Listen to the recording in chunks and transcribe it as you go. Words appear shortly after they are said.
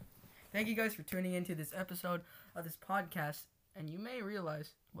Thank you guys for tuning into this episode of this podcast. And you may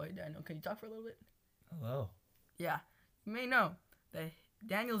realize, wait, Daniel, can you talk for a little bit? Hello. Yeah, you may know that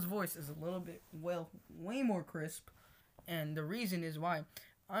Daniel's voice is a little bit, way more crisp. And the reason is why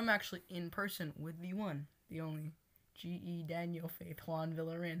I'm actually in person with the one, the only G.E. Daniel Faith Juan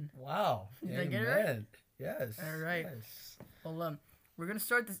Villarin. Wow. Did I get it right? Yes. All right. Yes. Well, we're going to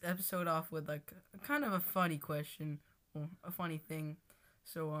start this episode off with like kind of a funny question, a funny thing.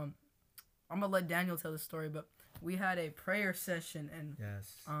 So, I'm going to let Daniel tell the story, but we had a prayer session, and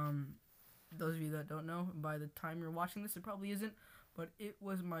Yes. those of you that don't know, by the time you're watching this, it probably isn't, but it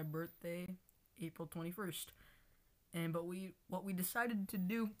was my birthday, April 21st. And what we decided to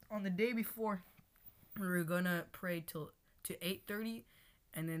do on the day before, we were going to pray to 8:30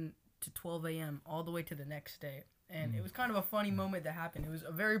 and then to 12 a.m. all the way to the next day. And it was kind of a funny moment that happened. It was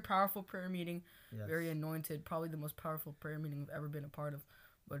a very powerful prayer meeting, Yes. very anointed, probably the most powerful prayer meeting we've ever been a part of.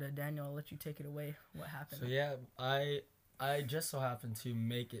 But Daniel, I'll let you take it away. What happened? So yeah, I just so happened to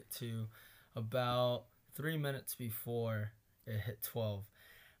make it to about 3 minutes before it hit 12,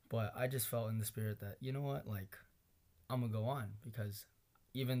 but I just felt in the spirit that, you know what, like, I'm gonna go on, because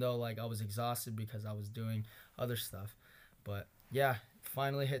even though like I was exhausted because I was doing other stuff, but yeah,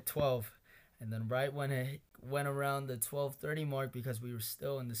 finally hit 12. And then right when it went around the 12:30 mark, because we were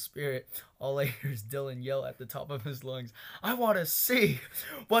still in the spirit, all I hear is Dylan yell at the top of his lungs, "I want to see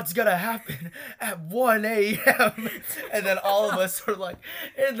what's going to happen at 1 a.m. And then all of us were like,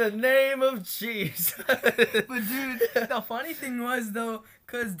 "In the name of Jesus." But dude, the funny thing was though,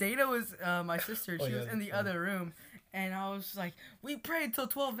 because Dana was my sister, she was in the other room, and I was like, we prayed till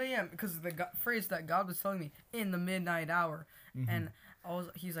 12 a.m. because of the phrase that God was telling me, in the midnight hour. And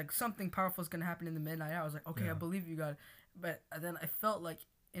he's like, something powerful is going to happen in the midnight hour. I was like, okay, I believe you, God. But then I felt like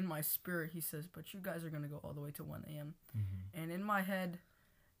in my spirit, he says, but you guys are going to go all the way to 1 a.m. And in my head,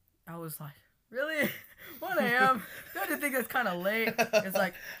 I was like, really? 1 a.m.? Don't you think that's kind of late? It's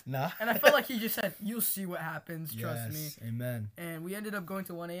like, Nah. and I felt like he just said, you'll see what happens, trust me. Amen. And we ended up going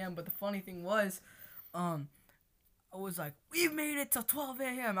to 1 a.m. But the funny thing was, I was like, we've made it till 12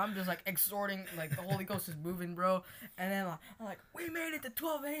 a.m. I'm just like exhorting, like the Holy Ghost is moving, bro. And then I'm like, we made it to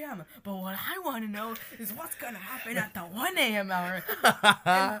 12 a.m. But what I want to know is what's going to happen at the 1 a.m. hour.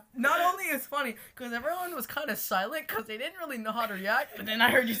 And not only is funny, because everyone was kind of silent because they didn't really know how to react. But then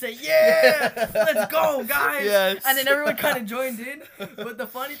I heard you say, yeah, let's go, guys. Yes. And then everyone kind of joined in. But the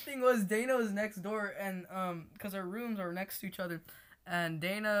funny thing was Dana was next door, and because our rooms are next to each other. And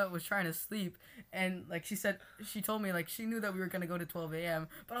Dana was trying to sleep, and like she told me like she knew that we were gonna go to 12 a.m.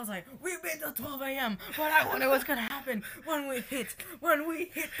 But I was like, we've been to 12 a.m. But I wonder what's gonna happen when we hit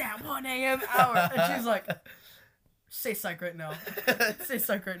that 1 a.m. hour. And she's like, say psych right now, say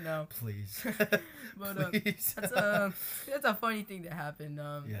psych right now, Please. But Please. that's a funny thing that happened.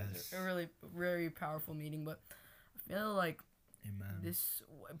 Yes. A really very powerful meeting, but I feel like Amen. this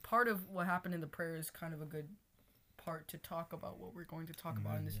part of what happened in the prayer is kind of a good part to talk about what we're going to talk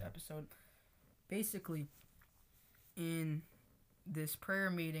about in this episode. Basically, in this prayer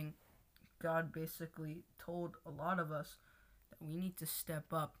meeting, God basically told a lot of us that we need to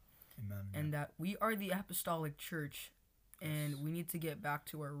step up. Amen. And that we are the apostolic church, and we need to get back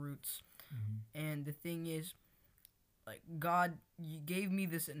to our roots. And the thing is, like, God, you gave me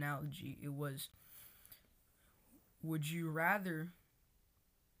this analogy. It was, would you rather,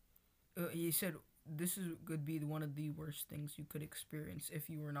 he said, this could be one of the worst things you could experience if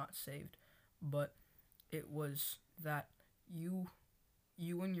you were not saved. But it was that you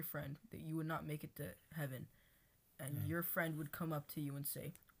and your friend, that you would not make it to heaven. And your friend would come up to you and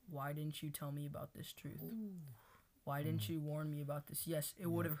say, why didn't you tell me about this truth? Ooh. Why didn't you warn me about this? Yes, it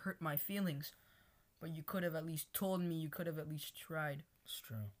would have hurt my feelings, but you could have at least told me. You could have at least tried. It's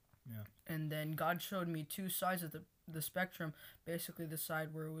true. Yeah. And then God showed me two sides of the spectrum. Basically, the side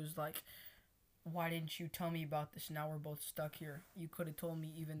where it was like, why didn't you tell me about this? Now we're both stuck here. You could have told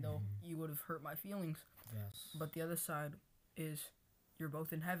me, even though you would have hurt my feelings. Yes. But the other side is you're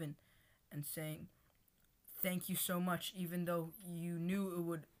both in heaven and saying, thank you so much, even though you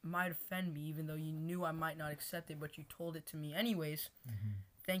knew might offend me, even though you knew I might not accept it, but you told it to me anyways.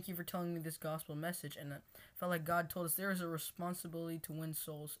 Thank you for telling me this gospel message. And I felt like God told us there is a responsibility to win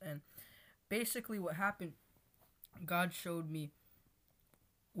souls. And basically what happened, God showed me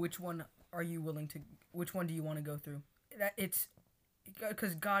which one do you want to go through. It's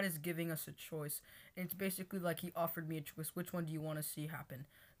because God is giving us a choice. And it's basically like he offered me a choice. Which one do you want to see happen?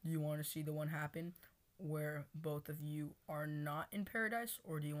 Do you want to see the one happen where both of you are not in paradise,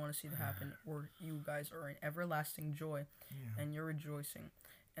 or do you want to see that happen where you guys are in everlasting joy and you're rejoicing?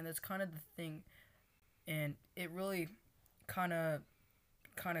 And that's kind of the thing. And it really kind of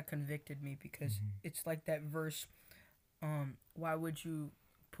kind of convicted me because Mhm. it's like that verse. Why would you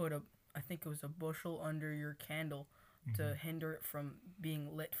put a, I think it was a bushel under your candle to Mhm. hinder it from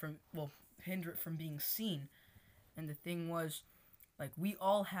being lit from, well, hinder it from being seen. And the thing was, like, we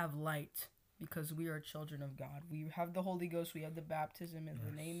all have light because we are children of God. We have the Holy Ghost. We have the baptism in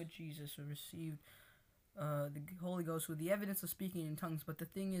the name Yes. of Jesus. We received the Holy Ghost with the evidence of speaking in tongues. But the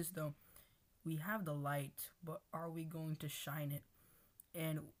thing is, though, we have the light, but are we going to shine it?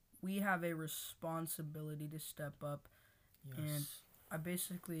 And we have a responsibility to step up. And Yes.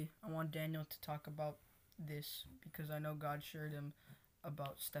 I want Daniel to talk about this because I know God shared him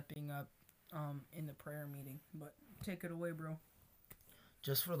about stepping up in the prayer meeting. But take it away, bro.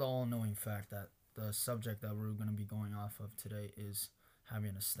 Just for the all-knowing fact that the subject that we're going to be going off of today is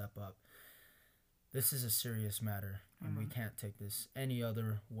having to step up. This is a serious matter, and we can't take this any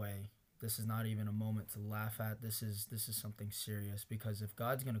other way. This is not even a moment to laugh at. This is something serious, because if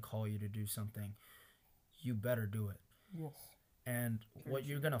God's going to call you to do something, you better do it. Yes. And what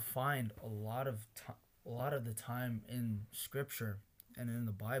you're going to find a lot of the time in scripture and in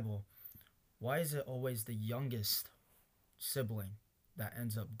the Bible, why is it always the youngest sibling that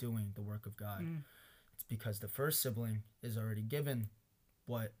ends up doing the work of God? It's because the first sibling is already given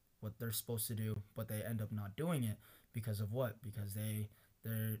what they're supposed to do, but they end up not doing it because of what? Because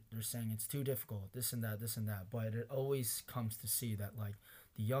they're saying it's too difficult, this and that. But it always comes to see that, like,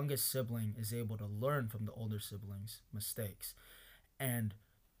 the youngest sibling is able to learn from the older siblings' mistakes. And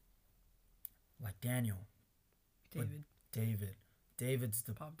like Daniel, David's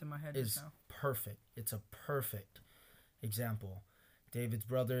the popped in my head is just now. perfect. It's a perfect example. David's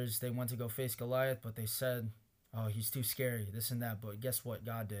brothers, they went to go face Goliath, but they said, oh, he's too scary, this and that. But guess what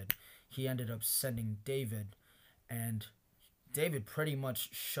God did? He ended up sending David, and David pretty much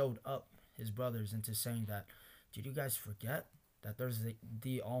showed up his brothers into saying that, did you guys forget that there's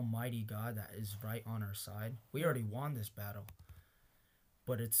the Almighty God that is right on our side? We already won this battle.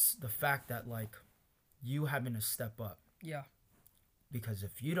 But it's the fact that, like, you having to step up. Yeah. Because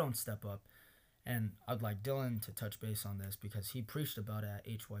if you don't step up, and I'd like Dylan to touch base on this because he preached about it at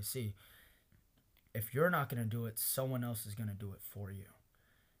HYC. If you're not going to do it, someone else is going to do it for you.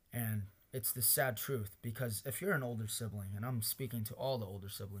 And it's the sad truth, because if you're an older sibling, and I'm speaking to all the older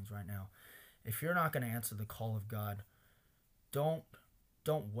siblings right now, if you're not going to answer the call of God, don't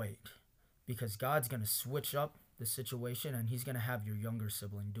wait, because God's going to switch up the situation, and he's going to have your younger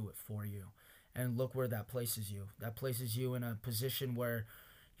sibling do it for you. And look where that places you. That places you in a position where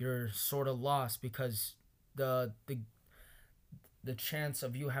you're sort of lost, because the chance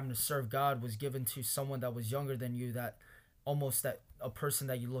of you having to serve God was given to someone that was younger than you, that a person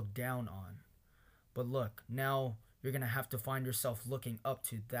that you look down on. But look, now you're going to have to find yourself looking up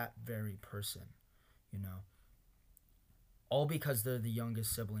to that very person, you know. All because they're the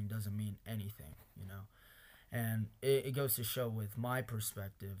youngest sibling doesn't mean anything, you know. And it goes to show with my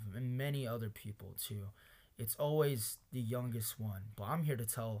perspective and many other people too. It's always the youngest one. But I'm here to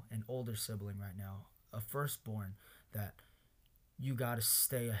tell an older sibling right now, a firstborn, that you got to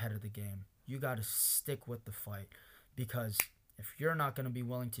stay ahead of the game. You got to stick with the fight. Because if you're not going to be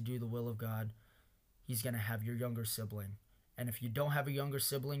willing to do the will of God, he's going to have your younger sibling. And if you don't have a younger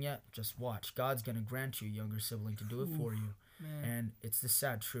sibling yet, just watch. God's going to grant you a younger sibling to do it for you. Man. And it's the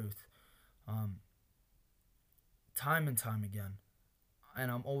sad truth. Time and time again,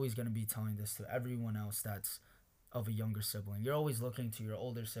 and I'm always going to be telling this to everyone else that's of a younger sibling. You're always looking to your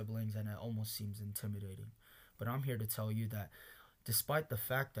older siblings, and it almost seems intimidating. But I'm here to tell you that despite the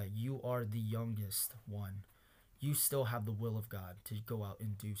fact that you are the youngest one, you still have the will of God to go out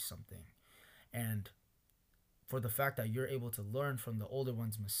and do something. And for the fact that you're able to learn from the older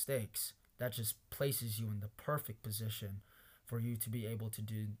one's mistakes, that just places you in the perfect position for you to be able to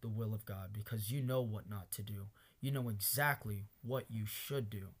do the will of God, because you know what not to do. You know exactly what you should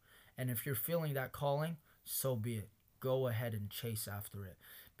do. And if you're feeling that calling, so be it. Go ahead and chase after it.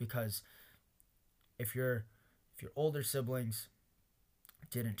 Because if your older siblings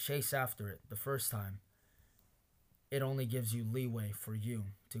didn't chase after it the first time, it only gives you leeway for you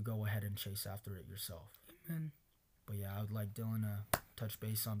to go ahead and chase after it yourself. Amen. But yeah, I would like Dylan to touch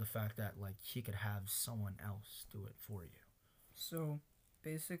base on the fact that, like, he could have someone else do it for you. So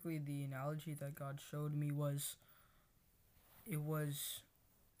basically the analogy that God showed me was, it was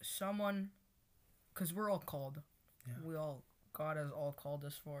someone, because we're all called. Yeah. God has all called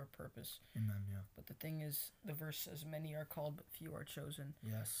us for a purpose. Amen, yeah. But the thing is, the verse says, many are called, but few are chosen.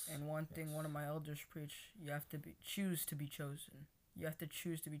 Yes. And one thing one of my elders preached, you have to choose to be chosen. You have to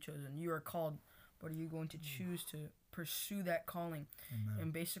choose to be chosen. You are called, but are you going to choose to pursue that calling? Amen.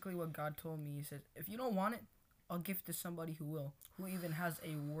 And basically what God told me, he said, if you don't want it, I'll give it to somebody who will, who even has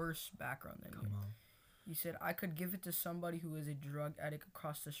a worse background than you. Come on. He said, I could give it to somebody who is a drug addict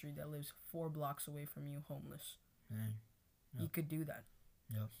across the street that lives 4 blocks away from you, homeless. Dang. He Yep. could do that.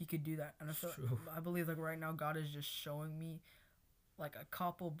 Yep. He could do that. And I, It's feel, true. I believe like right now God is just showing me like a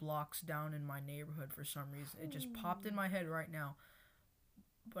couple blocks down in my neighborhood for some reason. It just popped in my head right now.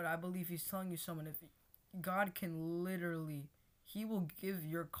 But I believe he's telling you someone, if God can literally, he will give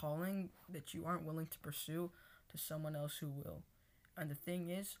your calling that you aren't willing to pursue to someone else who will. And the thing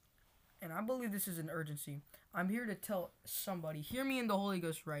is, and I believe this is an urgency, I'm here to tell somebody, hear me in the Holy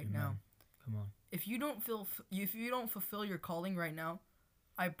Ghost right Amen. now. Come on. If you don't fulfill your calling right now,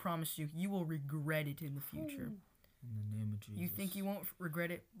 I promise you, you will regret it in the future. In the name of Jesus. You think you won't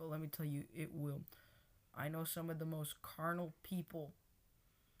regret it, but let me tell you, it will. I know some of the most carnal people,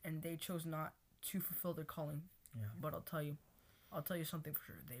 and they chose not to fulfill their calling. Yeah. But I'll tell you something for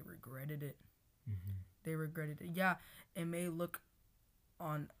sure. They regretted it. Mm-hmm. They regretted it. Yeah, it may look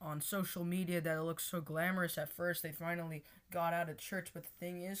on social media that it looks so glamorous at first. They finally got out of church, but the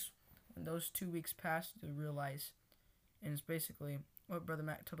thing is, when those 2 weeks passed, you realize, and it's basically what Brother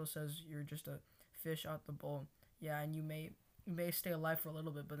Matt Tuttle says, you're just a fish out the bowl. Yeah, and you may stay alive for a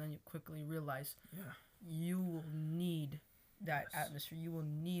little bit, but then you quickly realize you will need that atmosphere. You will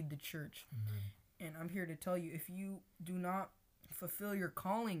need the church. Mm-hmm. And I'm here to tell you, if you do not fulfill your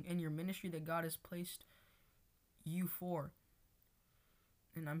calling and your ministry that God has placed you for,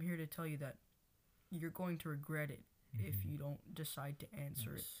 and I'm here to tell you that you're going to regret it if you don't decide to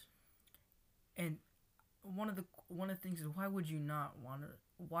answer it. And one of the things is, why would you not want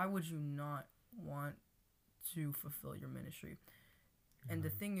to fulfill your ministry? And the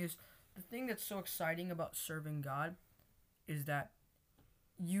thing is, the thing that's so exciting about serving God is that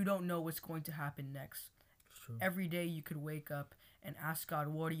you don't know what's going to happen next. True. Every day you could wake up and ask God,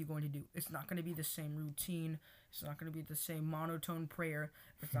 what are you going to do? It's not going to be the same routine. It's not going to be the same monotone prayer.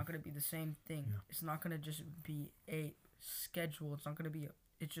 It's not going to be the same thing. Yeah. It's not going to just be a schedule. It's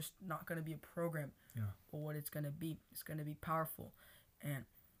just not going to be a program. Yeah. But what it's going to be powerful. And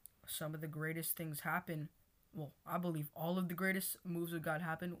some of the greatest things happen. Well, I believe all of the greatest moves of God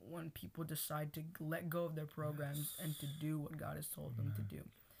happen when people decide to let go of their programs and to do what God has told them to do.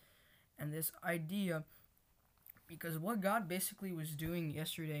 And this idea, because what God basically was doing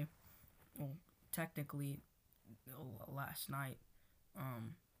yesterday, well, technically last night,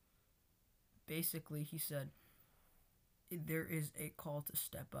 basically he said there is a call to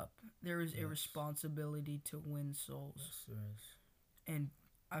step up. There is a responsibility to win souls. Yes, there is. And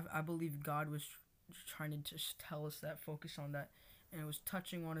I believe God was trying to just tell us that, focus on that. And it was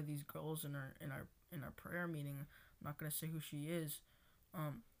touching one of these girls in our prayer meeting. I'm not gonna say who she is,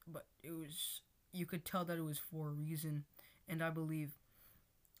 but it was, you could tell that it was for a reason. And I believe,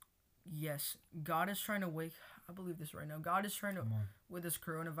 yes, God is trying to wake. I believe this right now. God is trying to, with this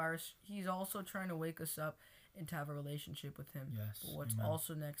coronavirus, He's also trying to wake us up and to have a relationship with Him. Yes. But what's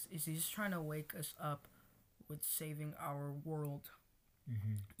also next is He's trying to wake us up with saving our world.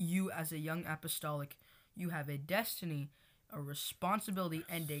 Mm-hmm. You, as a young apostolic, you have a destiny, a responsibility,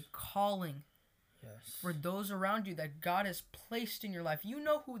 and a calling for those around you that God has placed in your life. You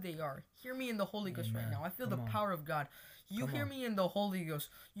know who they are. Hear me in the Holy Ghost right now. I feel the power of God. You hear me in the Holy Ghost.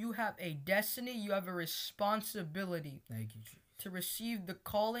 You have a destiny. You have a responsibility. Thank you, Jesus. To receive the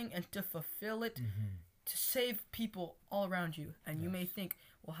calling and to fulfill it, to save people all around you. And you may think,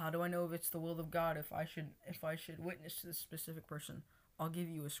 well, how do I know if it's the will of God, if I should witness to this specific person? I'll give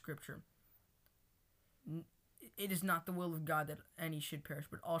you a scripture. It is not the will of God that any should perish,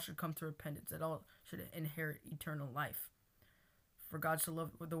 but all should come to repentance, that all should inherit eternal life. For God so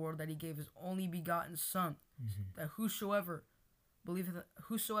loved the world that He gave His only begotten Son, that whosoever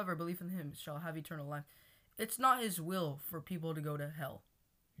believeth in Him shall have eternal life. It's not His will for people to go to hell.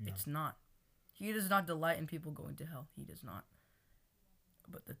 No. It's not. He does not delight in people going to hell. He does not.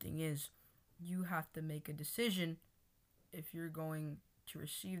 But the thing is, you have to make a decision if you're going to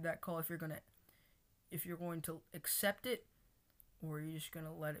receive that call, if you're going to accept it, or you're just going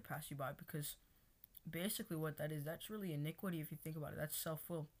to let it pass you by. Because basically what that is, that's really iniquity if you think about it. That's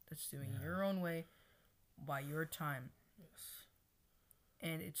self-will. That's doing your own way by your time. Yes.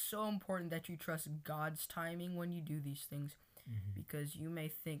 And it's so important that you trust God's timing when you do these things. Because you may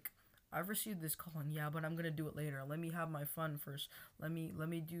think, I've received this calling, but I'm going to do it later. Let me have my fun first. Let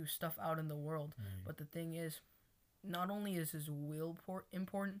me do stuff out in the world. But the thing is, not only is His will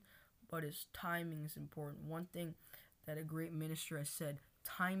important, but His timing is important. One thing that a great minister has said,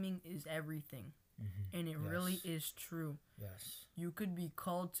 timing is everything. And it really is true. Yes. You could be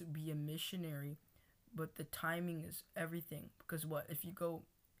called to be a missionary, but the timing is everything. Because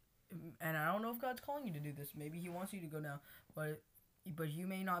and I don't know if God's calling you to do this. Maybe He wants you to go now, but you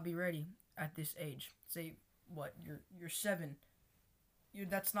may not be ready at this age. Say what you're 7.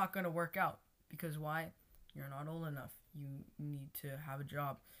 That's not gonna work out because why? You're not old enough. You need to have a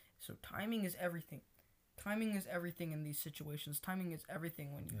job. So timing is everything. Timing is everything in these situations. Timing is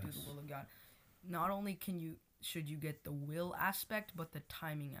everything when you do the will of God. Not only should you get the will aspect, but the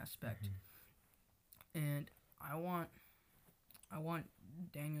timing aspect. And I want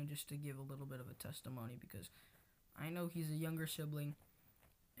Daniel just to give a little bit of a testimony because I know he's a younger sibling,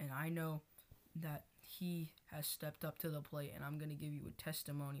 and I know that he has stepped up to the plate, and I'm going to give you a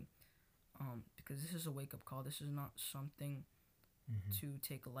testimony because this is a wake-up call. This is not something to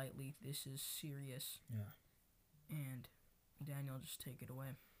take lightly. This is serious. Yeah. And Daniel, just take it away.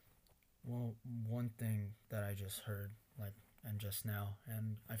 Well, one thing that I just heard, and just now,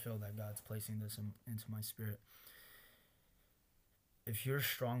 and I feel that God's placing this into my spirit. If you're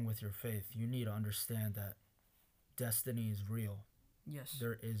strong with your faith, you need to understand that destiny is real. Yes.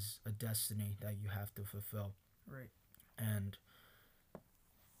 There is a destiny that you have to fulfill. Right. And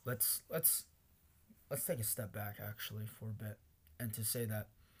let's take a step back actually for a bit and to say that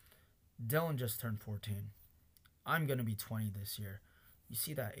Dylan just turned 14. I'm going to be 20 this year. You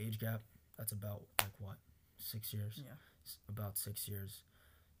see that age gap? That's about 6 years? Yeah. About 6 years.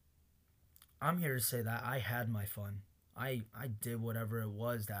 I'm here to say that I had my fun. I did whatever it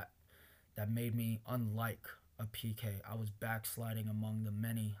was that made me unlike a PK. I was backsliding among the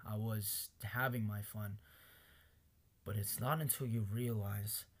many. I was having my fun. But it's not until you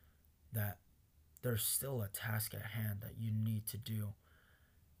realize that there's still a task at hand that you need to do.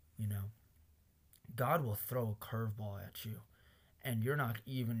 God will throw a curveball at you, and you're not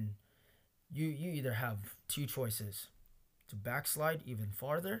even, you either have two choices: to backslide even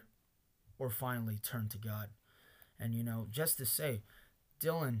farther or finally turn to God. And just to say,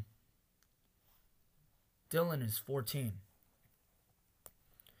 Dylan is 14.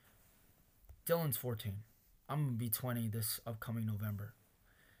 Dylan's 14. I'm going to be 20 this upcoming November.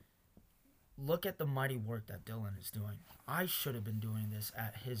 Look at the mighty work that Dylan is doing. I should have been doing this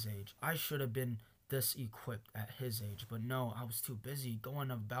at his age. I should have been this equipped at his age. But no, I was too busy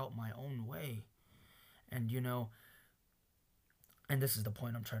going about my own way. And and this is the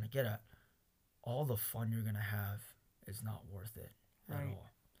point I'm trying to get at. All the fun you're going to have is not worth it at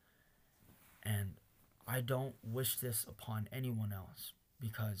all. And I don't wish this upon anyone else,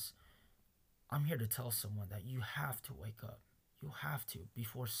 because I'm here to tell someone that you have to wake up. You have to,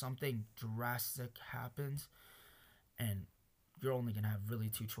 before something drastic happens. And you're only going to have really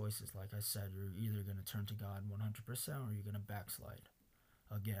two choices. Like I said, you're either going to turn to God 100% or you're going to backslide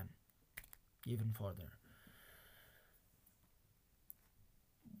again, even farther.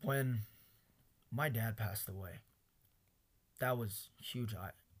 When my dad passed away, that was a huge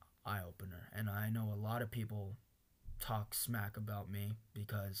eye-opener. And I know a lot of people talk smack about me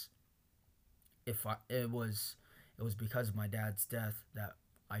because it was because of my dad's death that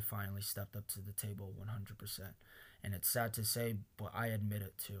I finally stepped up to the table 100%. And it's sad to say, but I admit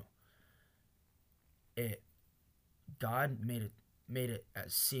it too. God made it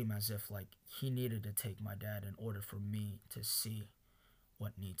seem as if he needed to take my dad in order for me to see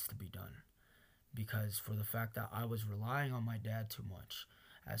what needs to be done. Because for the fact that I was relying on my dad too much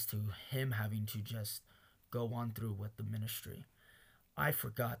as to him having to just go on through with the ministry, I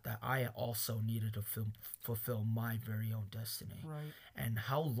forgot that I also needed to fulfill my very own destiny. Right. And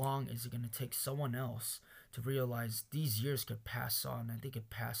how long is it going to take someone else to realize these years could pass on, and they could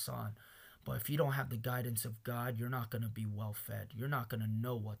pass on. But if you don't have the guidance of God, you're not going to be well fed. You're not going to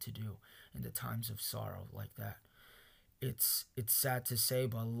know what to do in the times of sorrow like that. It's sad to say,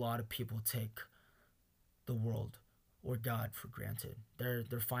 but a lot of people take the world or God for granted.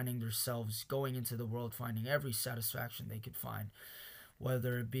 They're finding themselves going into the world, finding every satisfaction they could find,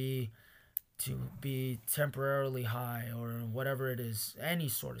 whether it be to be temporarily high or whatever it is, any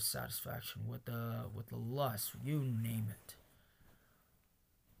sort of satisfaction with the lust, you name it.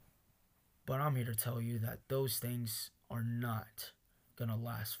 But I'm here to tell you that those things are not gonna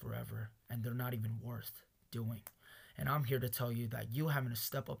last forever, and they're not even worth doing. And I'm here to tell you that you having to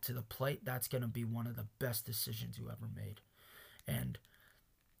step up to the plate, that's gonna be one of the best decisions you ever made. And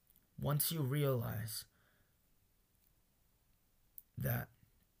once you realize that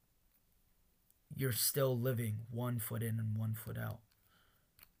you're still living 1 foot in and 1 foot out,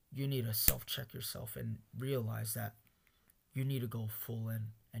 you need to self-check yourself and realize that you need to go full in,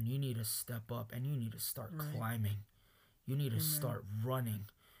 and you need to step up, and you need to start climbing. You need to start running.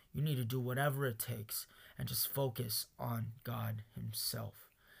 You need to do whatever it takes and just focus on God himself.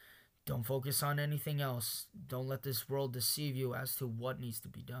 Don't focus on anything else. Don't let this world deceive you as to what needs to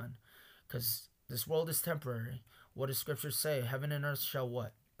be done. Because this world is temporary. What does Scripture say? Heaven and earth shall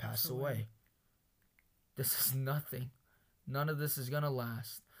what? Pass away. This is nothing. None of this is going to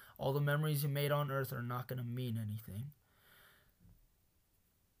last. All the memories you made on earth are not going to mean anything.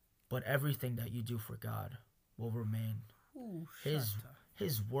 But everything that you do for God will remain. Ooh,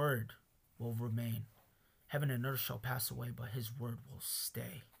 His word will remain. Heaven and earth shall pass away, but His word will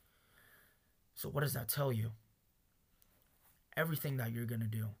stay. So what does that tell you? Everything that you're going to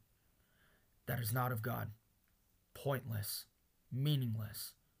do that is not of God, pointless,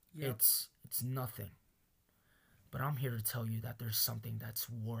 meaningless. Yep. It's nothing. But I'm here to tell you that there's something that's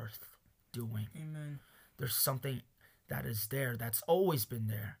worth doing. Amen. There's something that is there, that's always been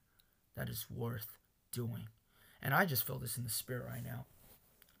there, that is worth doing. And I just feel this in the spirit right now.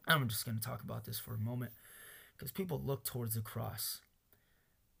 I'm just going to talk about this for a moment. Because people look towards the cross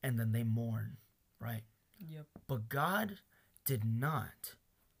and then they mourn, right? Yep. But God did not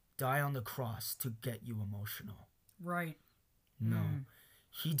die on the cross to get you emotional. Right. No.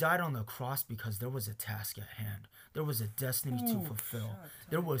 He died on the cross because there was a task at hand. There was a destiny to fulfill.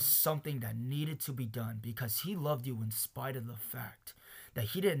 There was something that needed to be done because He loved you in spite of the fact that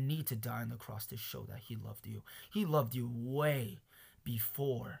He didn't need to die on the cross to show that He loved you. He loved you way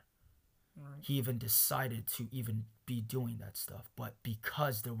before He even decided to even be doing that stuff. But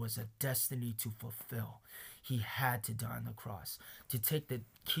because there was a destiny to fulfill, He had to die on the cross to take the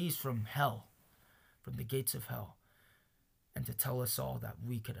keys from hell, from the gates of hell, and to tell us all that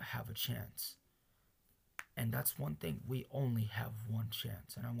we could have a chance. And that's one thing. We only have one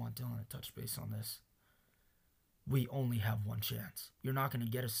chance. And I want Dylan to touch base on this. We only have one chance. You're not going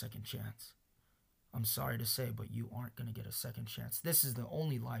to get a second chance. I'm sorry to say, but you aren't going to get a second chance. This is the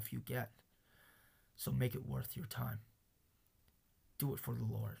only life you get. So make it worth your time. Do it for the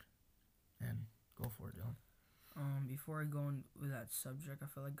Lord. And go for it, Dylan. Before I go in with that subject, I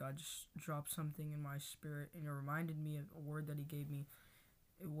feel like God just dropped something in my spirit, and it reminded me of a word that He gave me.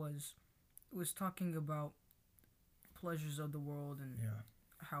 It was talking about pleasures of the world and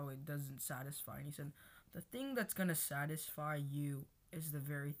how it doesn't satisfy. And He said, the thing that's gonna satisfy you is the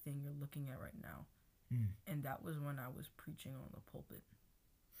very thing you're looking at right now. And that was when I was preaching on the pulpit,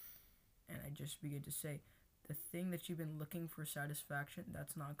 and I just began to say, the thing that you've been looking for satisfaction,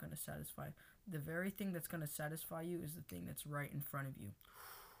 that's not going to satisfy. The very thing that's going to satisfy you is the thing that's right in front of you.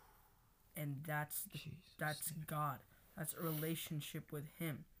 And that's God. That's a relationship with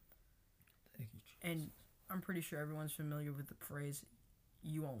Him. Thank you, Jesus. And I'm pretty sure everyone's familiar with the phrase,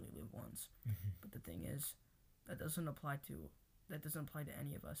 you only live once. But the thing is, that doesn't apply to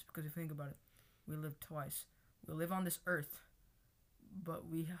any of us. Because if you think about it, we live twice. We live on this earth, but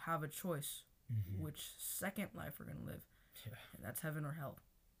we have a choice. Which second life we're going to live. And that's heaven or hell.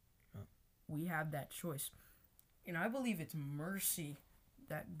 We have that choice. And I believe it's mercy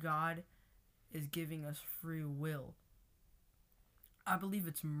that God is giving us free will. I believe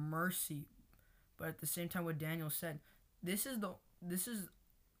it's mercy. But at the same time, what Daniel said, this is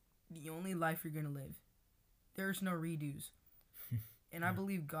the only life you're going to live. There's no redos. And I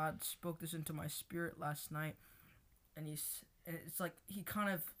believe God spoke this into my spirit last night. And it's like He kind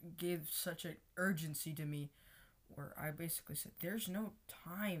of gave such an urgency to me where I basically said, there's no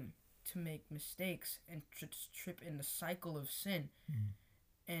time to make mistakes and trip in the cycle of sin.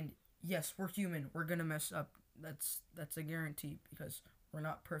 And yes, we're human. We're going to mess up. That's a guarantee because we're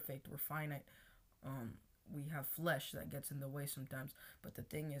not perfect. We're finite. We have flesh that gets in the way sometimes. But the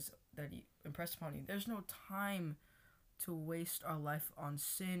thing is that He impressed upon me, there's no time to waste our life on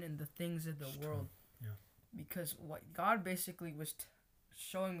sin and the things of the world. Because what God basically was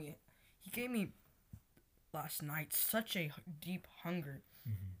showing me, He gave me last night such a deep hunger.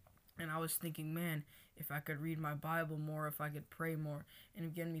 And I was thinking, man, if I could read my Bible more, if I could pray more. And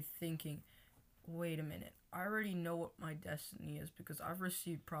it got me thinking, wait a minute, I already know what my destiny is because I've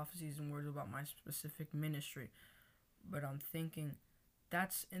received prophecies and words about my specific ministry. But I'm thinking,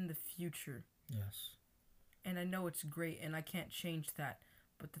 that's in the future. Yes. And I know it's great and I can't change that.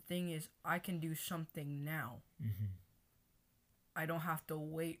 But the thing is, I can do something now. I don't have to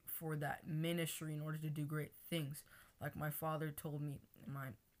wait for that ministry in order to do great things. Like my father told me,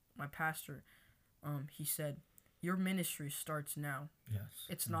 my pastor, he said, your ministry starts now. Yes.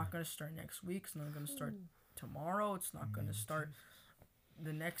 It's not going to start next week. It's not going to start tomorrow. It's not going to start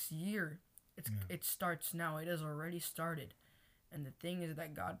the next year. It starts now. It has already started. And the thing is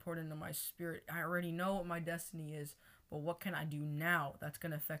that God poured into my spirit. I already know what my destiny is. But what can I do now that's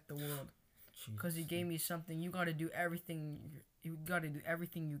going to affect the world? Because He gave me something. You got to do everything. You got to do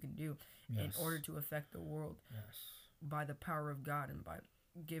everything you can do in order to affect the world. By the power of God and by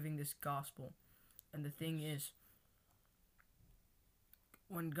giving this gospel. And the thing is,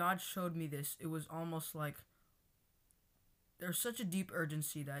 when God showed me this, it was almost like there's such a deep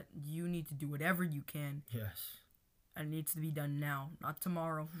urgency that you need to do whatever you can. Yes. And it needs to be done now, not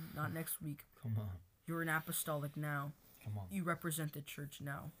tomorrow, not next week. Come on. You're an apostolic now. Come on. You represent the church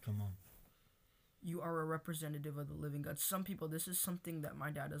now. Come on. You are a representative of the living God. Some people, this is something that my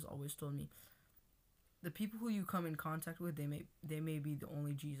dad has always told me. The people who you come in contact with, they may be the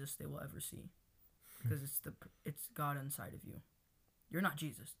only Jesus they will ever see, because it's God inside of you. You're not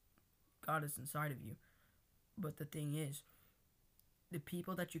Jesus. God is inside of you. But the thing is, the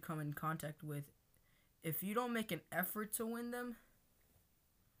people that you come in contact with, if you don't make an effort to win them,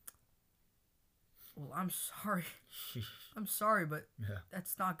 well, I'm sorry. I'm sorry, but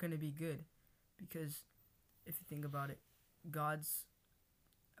that's not going to be good. Because if you think about it,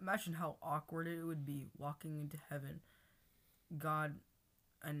 imagine how awkward it would be walking into heaven, God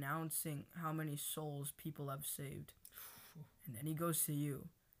announcing how many souls people have saved. And then he goes to you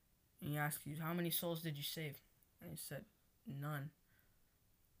and he asks you, how many souls did you save? And he said, none.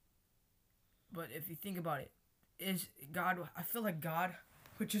 But if you think about it, I feel like God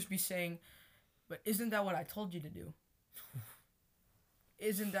would just be saying, but isn't that what I told you to do?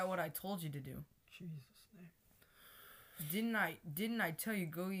 Isn't that what I told you to do? Jesus' name. Didn't I tell you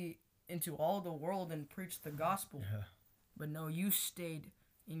go ye into all the world and preach the gospel? Yeah. But no, you stayed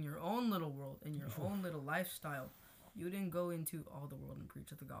in your own little world, in your own little lifestyle. You didn't go into all the world and preach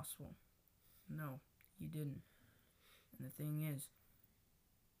the gospel. No, you didn't. And the thing is,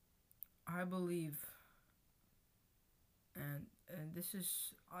 I believe, and this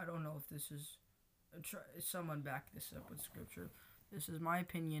is, I don't know if this is, someone back this up with scripture. This is my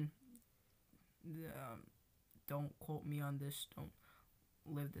opinion. Don't quote me on this. Don't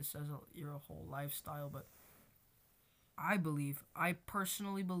live this as your whole lifestyle. But I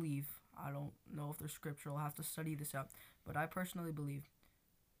personally believe, I don't know if there's scripture. I'll have to study this out. But I personally believe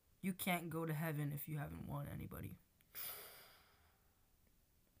you can't go to heaven if you haven't won anybody.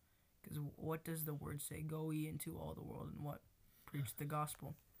 Because what does the word say? Go ye into all the world and what? Preach the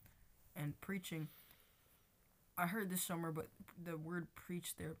gospel. And preaching, I heard this somewhere, but the word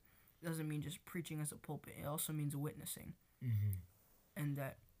preach there doesn't mean just preaching as a pulpit. It also means witnessing. Mm-hmm. And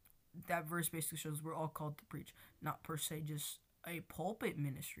that verse basically shows we're all called to preach. Not per se just a pulpit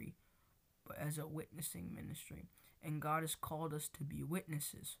ministry, but as a witnessing ministry. And God has called us to be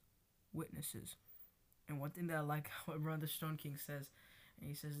witnesses. Witnesses. And one thing that I like what Brother Stone King says, and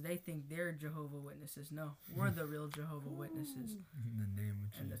he says they think they're Jehovah Witnesses. No, we're the real Jehovah Witnesses. In the name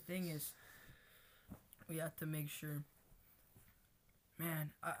of Jesus. And the thing is, we have to make sure.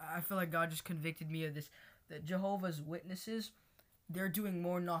 Man, I feel like God just convicted me of this. That Jehovah's Witnesses, they're doing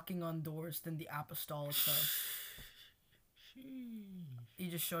more knocking on doors than the apostolics are. He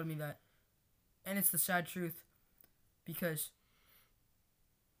just showed me that. And it's the sad truth. Because,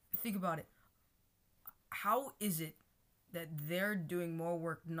 think about it. How is it that they're doing more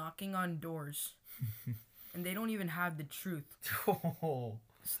work knocking on doors and they don't even have the truth? Oh.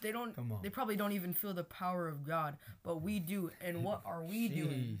 So they probably don't even feel the power of God, but we do. And what are we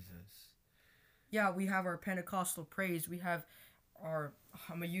doing? Yeah, we have our Pentecostal praise. We have our,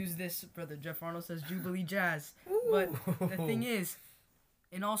 I'm going to use this, Brother Jeff Arnold says, Jubilee Jazz. But the thing is,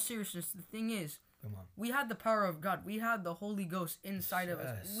 in all seriousness, the thing is, we had the power of God. We had the Holy Ghost inside of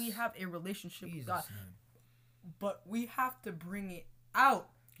us. We have a relationship with God. But we have to bring it out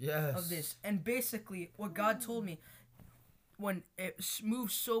of this. And basically, what God told me, when it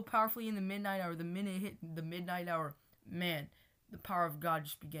moves so powerfully in the midnight hour, the minute it hit the midnight hour, man, the power of God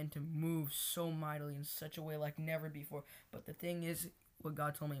just began to move so mightily in such a way like never before. But the thing is, what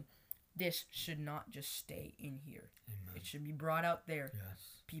God told me, this should not just stay in here. Amen. It should be brought out there.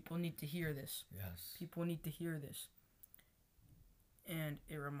 Yes. People need to hear this. Yes. People need to hear this. And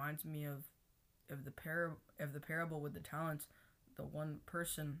it reminds me of the parable with the talents. The one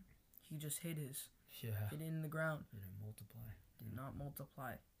person, he just hid it in the ground. It didn't multiply. Did not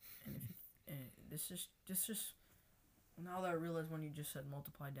multiply. And this is now that I realize when you just said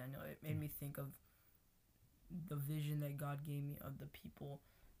multiply, Daniel, it made me think of the vision that God gave me of the people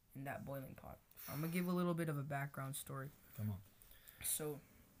in that boiling pot. I'm gonna give a little bit of a background story. Come on. So,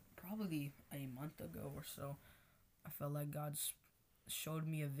 probably a month ago or so, I felt like God showed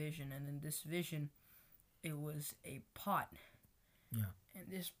me a vision, and in this vision, it was a pot. Yeah. And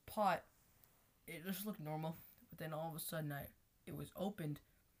this pot, it just looked normal, but then all of a sudden, it was opened,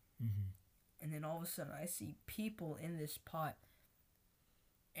 and then all of a sudden, I see people in this pot,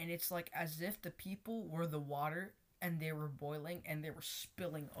 and it's like as if the people were the water, and they were boiling, and they were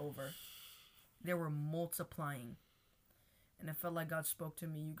spilling over. They were multiplying. And I felt like God spoke to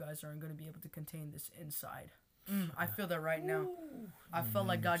me, you guys aren't going to be able to contain this inside. I feel that right now. I felt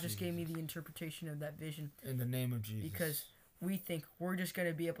like God just gave me the interpretation of that vision. In the name of Jesus. Because we think we're just going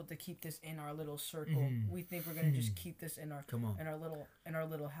to be able to keep this in our little circle. We think we're going to just keep this in our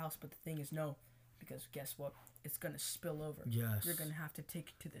little house, but the thing is no, because guess what? It's going to spill over. Yes. You're going to have to take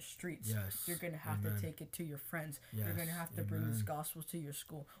it to the streets. Yes. You're going to have to take it to your friends. Yes. You're going to have to bring this gospel to your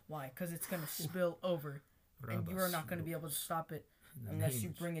school. Why? Because it's going to spill over. And you are not going to be able to stop it unless you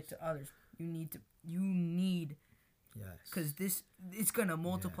bring it to others. You need yes, because it's going to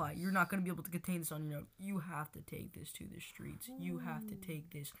multiply. Yes. You're not going to be able to contain this on your own. You have to take this to the streets. You have to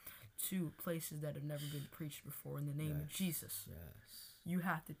take this to places that have never been preached before in the name of Jesus. Yes. You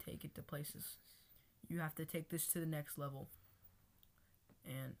have to take it to places. You have to take this to the next level.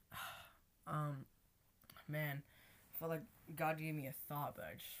 And man, I felt like God gave me a thought, but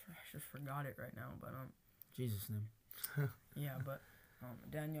I just forgot it right now. But Jesus' name. yeah, but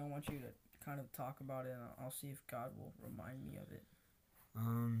Daniel, I want you to kind of talk about it, and I'll see if God will remind me of it.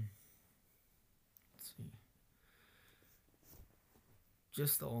 Let's see.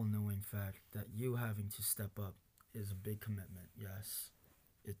 Just the all-knowing fact that you having to step up is a big commitment. Yes,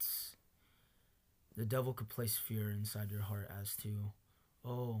 it's the devil could place fear inside your heart as to,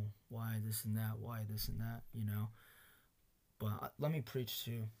 oh, why this and that, you know. But let me preach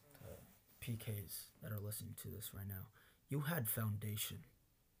to PKs that are listening to this right now. You had foundation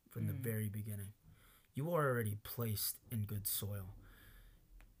from the very beginning. You are already placed in good soil.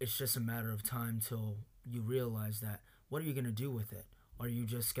 It's just a matter of time till you realize that, what are you going to do with it? Are you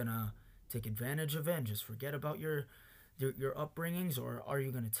just going to take advantage of it and just forget about your upbringings, or are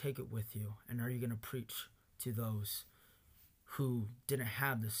you going to take it with you, and are you going to preach to those who didn't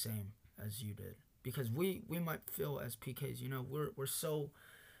have the same as you did? Because we might feel as PKs, you know, we're so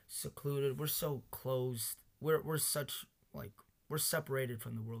secluded, we're so closed, we're such, like, we're separated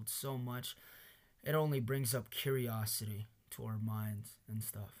from the world so much. It only brings up curiosity to our minds and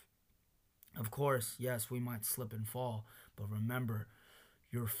stuff. Of course, yes, we might slip and fall, but remember,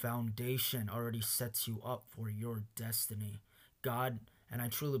 your foundation already sets you up for your destiny. God, and I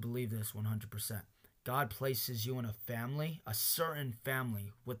truly believe this 100%, God places you in a family, a certain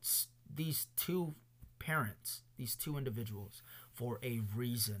family, with these two parents, these two individuals, for a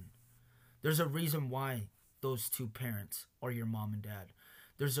reason. There's a reason why those two parents are your mom and dad.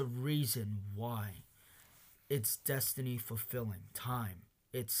 There's a reason why. It's destiny fulfilling. Time.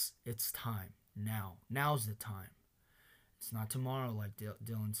 It's time. Now. Now's the time. It's not tomorrow, like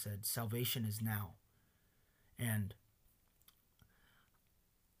Dylan said. Salvation is now. And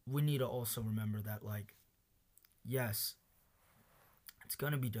we need to also remember that, like, yes, it's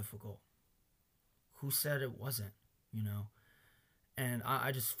going to be difficult. Who said it wasn't, you know? And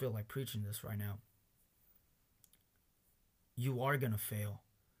I just feel like preaching this right now. You are going to fail.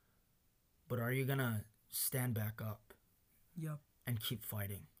 But are you going to stand back up? Yep. And keep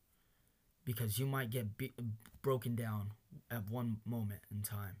fighting? Because you might get broken down at one moment in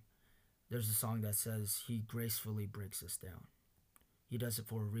time. There's a song that says, he gracefully breaks us down. He does it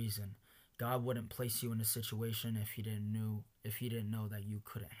for a reason. God wouldn't place you in a situation if he didn't know that you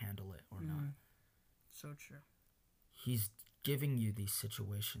couldn't handle it or not. So true. He's giving you these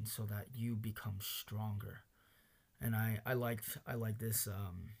situations so that you become stronger. And I like this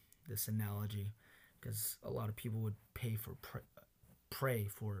this analogy, because a lot of people would pray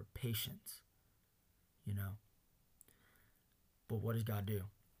for patience, you know. But what does God do?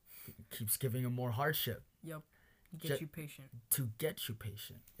 He keeps giving them more hardship. Yep. Get you patient. To get you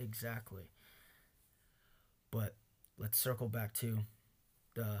patient, exactly. But let's circle back to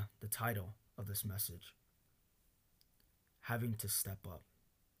the title of this message. Having to step up.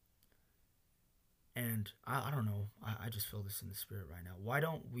 And I don't know, I just feel this in the spirit right now. Why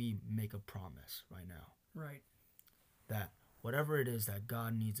don't we make a promise right now? Right. That whatever it is that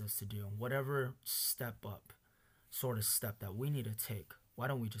God needs us to do, whatever step up, sort of step that we need to take, why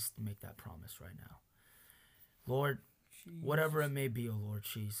don't we just make that promise right now? Lord, Jesus. Whatever it may be, O Lord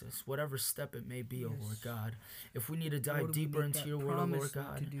Jesus, whatever step it may be, yes. O Lord God, if we need to dive Lord, deeper into your word, O Lord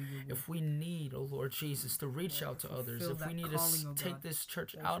God, if we need, O Lord Jesus, to reach out to others, if we need to take this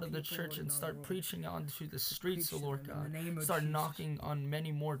church out of the church and start preaching onto the streets, O Lord God, start knocking on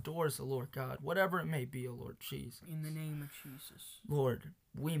many more doors, O Lord God, whatever it may be, O Lord Jesus. In the name of Jesus. Lord,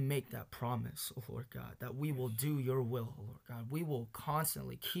 we make that promise, O Lord God, that we will do your will, O Lord God. We will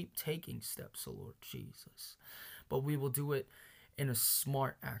constantly keep taking steps, O Lord Jesus. But we will do it in a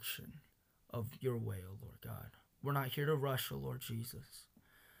smart action of your way, O Lord God. We're not here to rush, O Lord Jesus.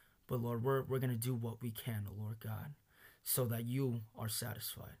 But Lord, we're going to do what we can, O Lord God, so that you are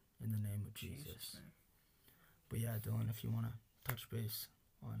satisfied in the name of Jesus. But yeah, Dylan, if you want to touch base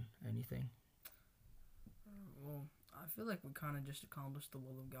on anything. Well, I feel like we kind of just accomplished the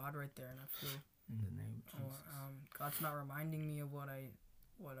will of God right there, and I feel In the name of Jesus. God's not reminding me of what I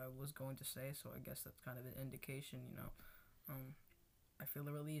was going to say, so I guess that's kind of an indication, you know. I feel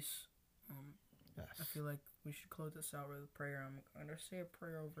the release. Yes. I feel like we should close this out with a prayer. I'm going to say a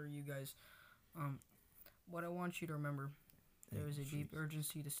prayer over you guys. What I want you to remember, there is a deep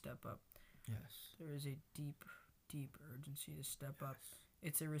urgency to step up. Yes. There is a deep, deep urgency to step up.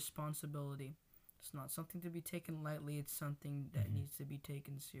 It's a responsibility. It's not something to be taken lightly. It's something that needs to be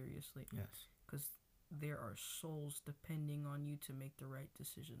taken seriously. Yes. Because there are souls depending on you to make the right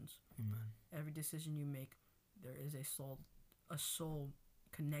decisions. Amen. Every decision you make, there is a soul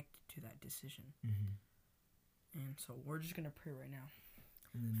connected to that decision. And so we're just going to pray right now.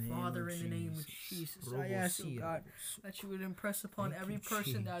 Father, in the name of Jesus, I ask, oh God, that you would impress upon every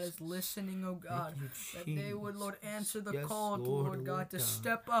person that is listening, oh God, that they would, Lord, answer the call, Lord God, to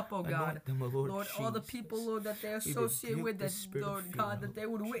step up, oh God. Lord, all the people, Lord, that they associate with, that, Lord God, that they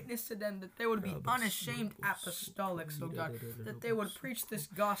would witness to them, that they would be unashamed apostolics, oh God, that they would preach this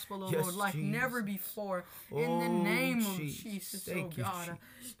gospel, oh Lord, like never before, in the name of Jesus, oh God.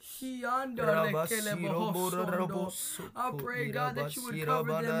 I pray, God, that you would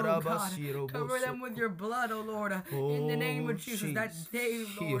cover them, oh God. Cover them with your blood, oh Lord. In the name of Jesus, that they,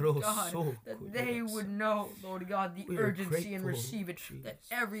 Lord God, that they would know, Lord God, the urgency and receive it. That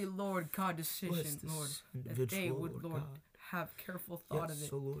every, Lord God, decision, Lord, that they would, Lord, have careful thought of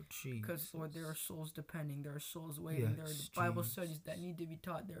it. Because, Lord, there are souls depending. There are souls waiting. There are Bible studies that need to be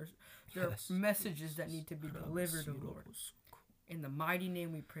taught. There are messages that need to be delivered, oh Lord. In the mighty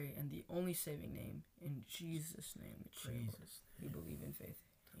name we pray, and the only saving name, in Jesus' name we pray. We believe in faith.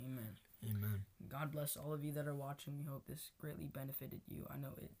 Amen. Amen. God bless all of you that are watching. We hope this greatly benefited you. I know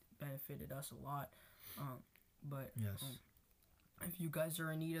it benefited us a lot. But yes. If you guys are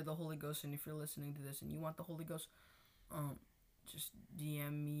in need of the Holy Ghost, and if you're listening to this and you want the Holy Ghost, just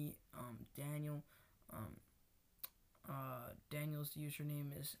DM me, Daniel. Daniel's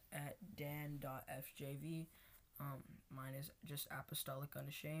username is at dan.fjv. Mine is just Apostolic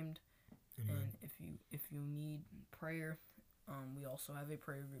Unashamed. Amen. And if you need prayer, we also have a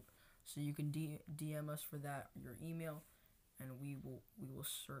prayer group, so you can DM us for that, your email, and we will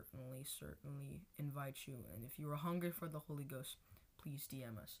certainly invite you. And if you are hungry for the Holy Ghost, please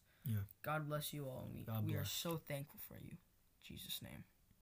DM us. Yeah. God bless you all. We are so thankful for you. In Jesus' name.